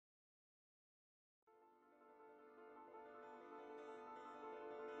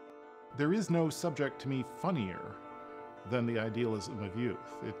There is no subject to me funnier than the idealism of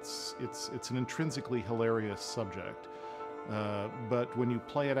youth. It's an intrinsically hilarious subject, but when you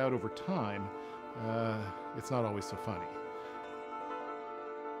play it out over time, it's not always so funny.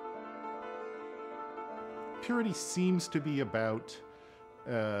 Purity seems to be about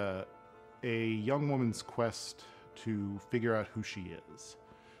a young woman's quest to figure out who she is.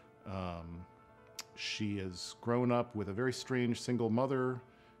 She has grown up with a very strange single mother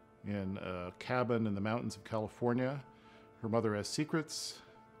in a cabin in the mountains of California. Her mother has secrets,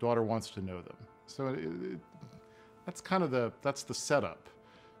 daughter wants to know them. So that's kind of that's the setup.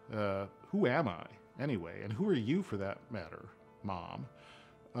 Who am I anyway? And who are you for that matter, Mom?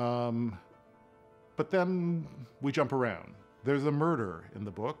 But then we jump around. There's a murder in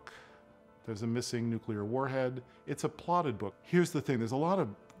the book. There's a missing nuclear warhead. It's a plotted book. Here's the thing, there's a lot of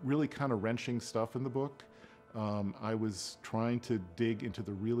really kind of wrenching stuff in the book. I was trying to dig into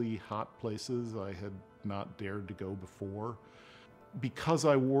the really hot places I had not dared to go before, because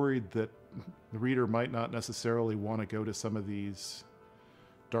I worried that the reader might not necessarily want to go to some of these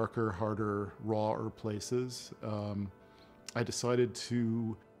darker, harder, rawer places. I decided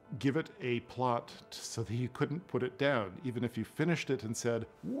to give it a plot so that you couldn't put it down. Even if you finished it and said,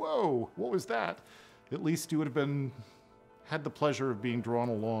 whoa, what was that? At least you would have had the pleasure of being drawn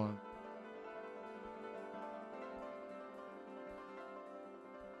along.